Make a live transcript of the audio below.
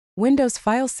Windows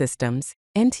File Systems,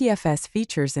 NTFS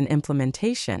Features and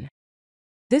Implementation.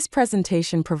 This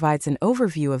presentation provides an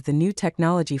overview of the new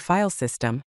technology file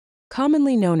system,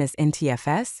 commonly known as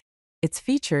NTFS, its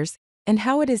features, and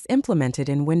how it is implemented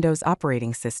in Windows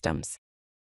operating systems.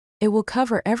 It will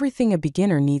cover everything a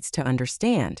beginner needs to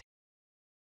understand.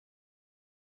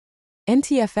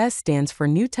 NTFS stands for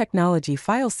New Technology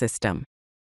File System.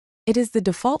 It is the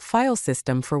default file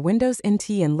system for Windows NT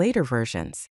and later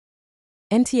versions.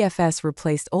 NTFS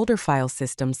replaced older file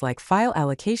systems like File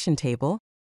Allocation Table,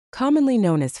 commonly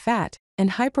known as FAT,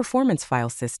 and High Performance File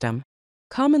System,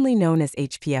 commonly known as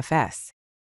HPFS.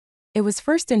 It was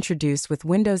first introduced with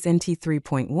Windows NT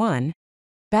 3.1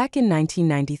 back in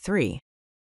 1993.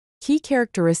 Key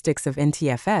characteristics of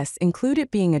NTFS include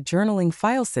it being a journaling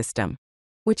file system,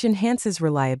 which enhances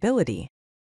reliability.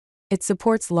 It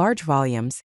supports large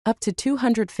volumes, up to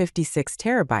 256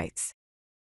 terabytes.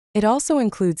 It also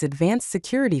includes advanced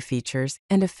security features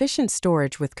and efficient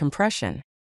storage with compression.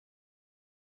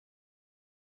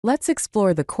 Let's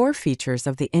explore the core features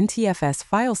of the NTFS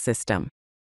file system.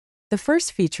 The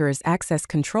first feature is Access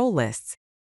Control Lists,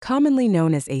 commonly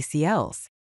known as ACLs.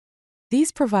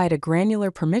 These provide a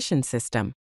granular permission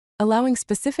system, allowing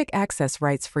specific access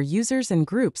rights for users and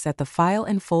groups at the file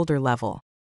and folder level.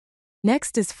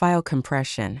 Next is file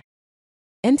compression.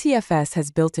 NTFS has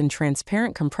built-in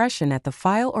transparent compression at the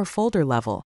file or folder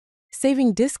level,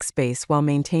 saving disk space while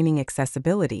maintaining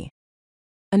accessibility.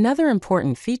 Another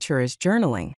important feature is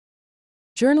journaling.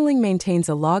 Journaling maintains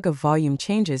a log of volume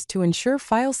changes to ensure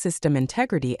file system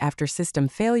integrity after system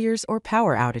failures or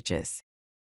power outages.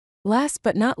 Last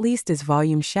but not least is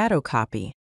volume shadow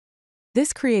copy.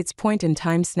 This creates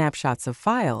point-in-time snapshots of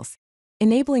files,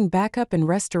 enabling backup and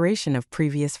restoration of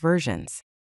previous versions.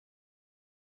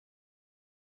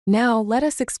 Now, let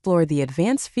us explore the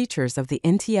advanced features of the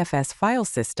NTFS file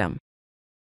system.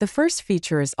 The first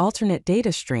feature is alternate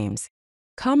data streams,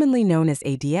 commonly known as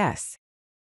ADS.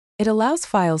 It allows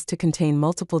files to contain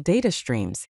multiple data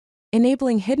streams,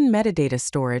 enabling hidden metadata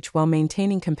storage while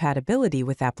maintaining compatibility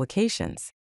with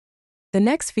applications. The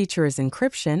next feature is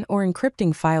encryption or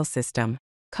encrypting file system,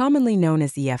 commonly known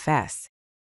as EFS.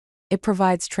 It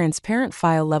provides transparent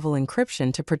file-level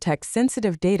encryption to protect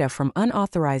sensitive data from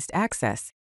unauthorized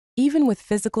access, even with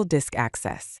physical disk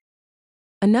access.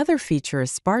 Another feature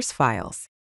is sparse files.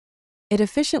 It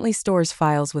efficiently stores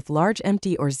files with large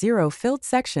empty or zero-filled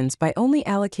sections by only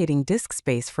allocating disk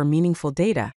space for meaningful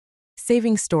data,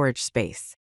 saving storage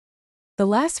space. The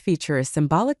last feature is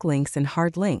symbolic links and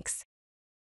hard links.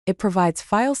 It provides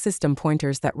file system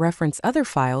pointers that reference other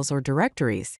files or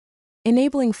directories,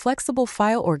 enabling flexible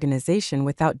file organization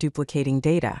without duplicating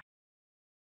data.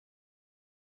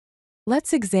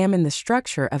 Let's examine the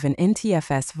structure of an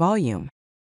NTFS volume.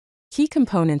 Key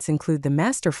components include the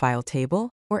master file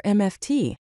table, or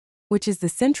MFT, which is the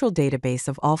central database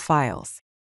of all files.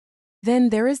 Then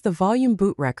there is the volume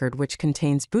boot record, which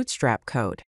contains bootstrap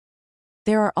code.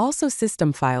 There are also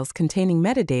system files containing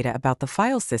metadata about the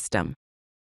file system.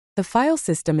 The file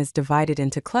system is divided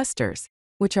into clusters,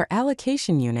 which are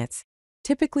allocation units,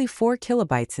 typically 4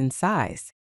 kilobytes in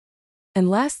size. And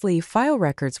lastly, file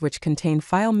records, which contain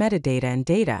file metadata and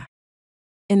data.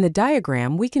 In the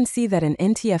diagram, we can see that an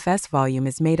NTFS volume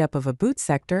is made up of a boot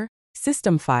sector,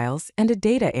 system files, and a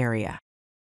data area.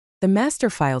 The master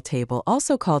file table,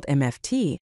 also called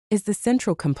MFT, is the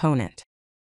central component.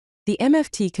 The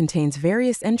MFT contains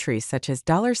various entries such as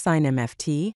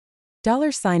 $MFT,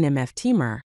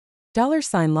 $MFTmer,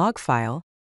 $log file,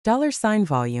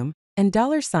 $volume, and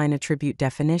 $attribute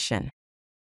definition.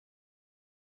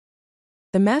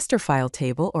 The master file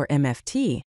table, or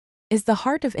MFT, is the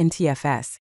heart of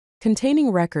NTFS, containing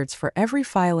records for every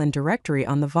file and directory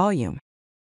on the volume.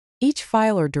 Each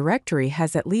file or directory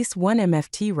has at least one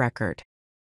MFT record.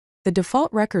 The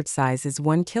default record size is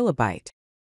 1 kilobyte.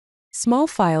 Small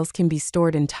files can be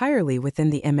stored entirely within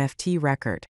the MFT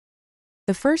record.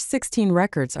 The first 16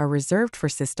 records are reserved for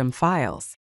system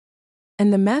files.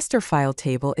 And the master file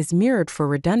table is mirrored for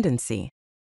redundancy.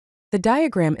 The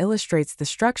diagram illustrates the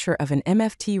structure of an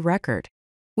MFT record,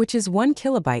 which is 1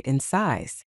 kilobyte in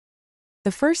size.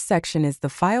 The first section is the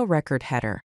file record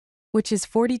header, which is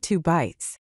 42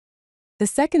 bytes. The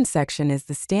second section is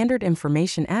the standard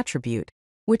information attribute,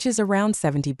 which is around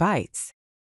 70 bytes.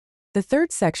 The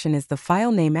third section is the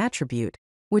file name attribute,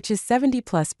 which is 70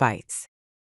 plus bytes.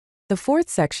 The fourth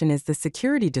section is the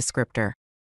security descriptor,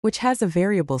 which has a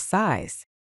variable size.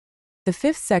 The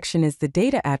fifth section is the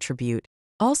data attribute,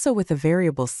 also with a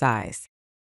variable size.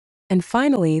 And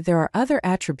finally, there are other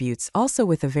attributes also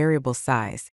with a variable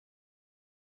size.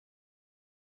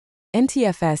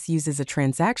 NTFS uses a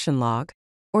transaction log,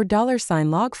 or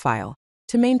 $log file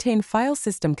to maintain file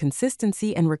system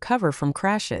consistency and recover from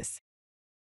crashes.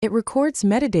 It records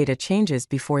metadata changes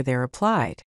before they're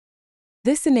applied.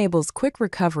 This enables quick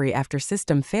recovery after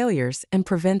system failures and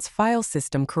prevents file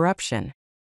system corruption.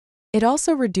 It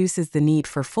also reduces the need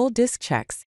for full disk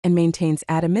checks and maintains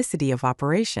atomicity of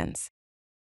operations.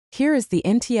 Here is the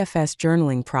NTFS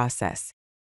journaling process.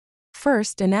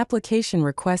 First, an application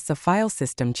requests a file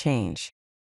system change.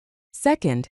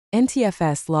 Second,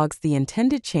 NTFS logs the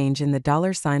intended change in the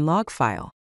 $log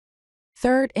file.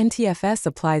 Third, NTFS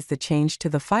applies the change to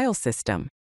the file system.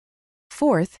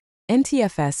 Fourth,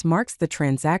 NTFS marks the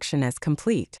transaction as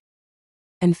complete.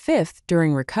 And fifth,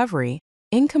 during recovery,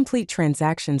 incomplete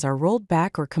transactions are rolled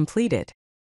back or completed.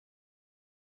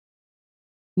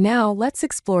 Now, let's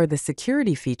explore the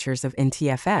security features of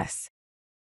NTFS.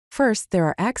 First, there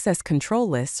are access control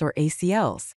lists or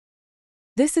ACLs.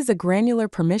 This is a granular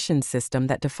permission system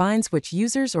that defines which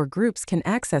users or groups can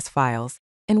access files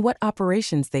and what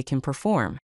operations they can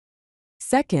perform.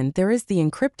 Second, there is the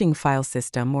encrypting file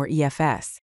system or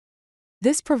EFS.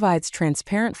 This provides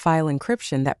transparent file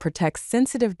encryption that protects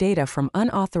sensitive data from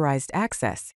unauthorized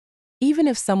access, even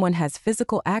if someone has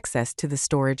physical access to the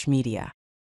storage media.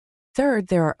 Third,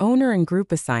 there are owner and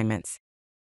group assignments.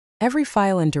 Every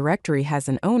file and directory has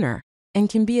an owner and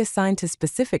can be assigned to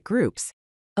specific groups,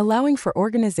 allowing for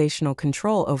organizational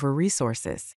control over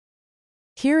resources.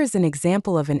 Here is an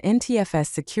example of an NTFS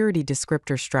security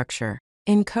descriptor structure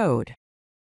in code.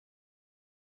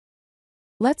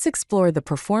 Let's explore the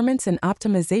performance and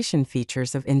optimization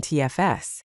features of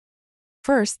NTFS.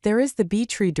 First, there is the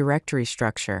B-tree directory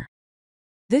structure.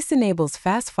 This enables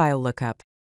fast file lookup,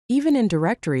 even in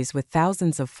directories with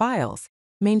thousands of files,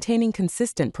 maintaining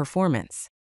consistent performance.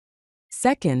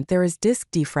 Second, there is disk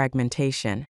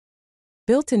defragmentation.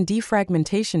 Built-in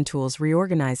defragmentation tools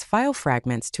reorganize file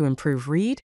fragments to improve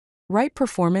read, write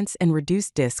performance and reduce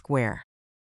disk wear.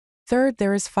 Third,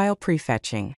 there is file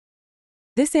prefetching.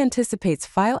 This anticipates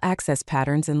file access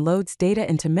patterns and loads data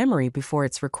into memory before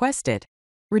it's requested,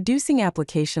 reducing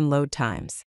application load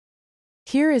times.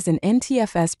 Here is an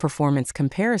NTFS performance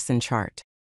comparison chart.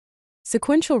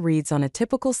 Sequential reads on a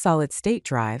typical solid-state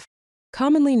drive,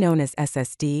 commonly known as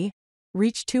SSD,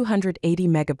 reach 280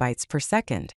 megabytes per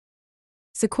second.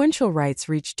 Sequential writes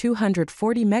reach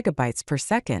 240 megabytes per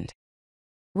second.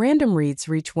 Random reads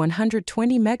reach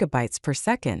 120 megabytes per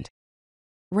second.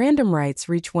 Random writes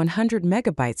reach 100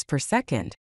 megabytes per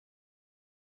second.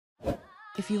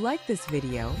 If you like this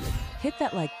video, hit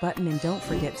that like button and don't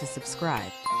forget to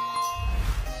subscribe.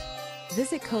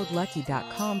 Visit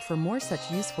codelucky.com for more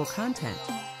such useful content.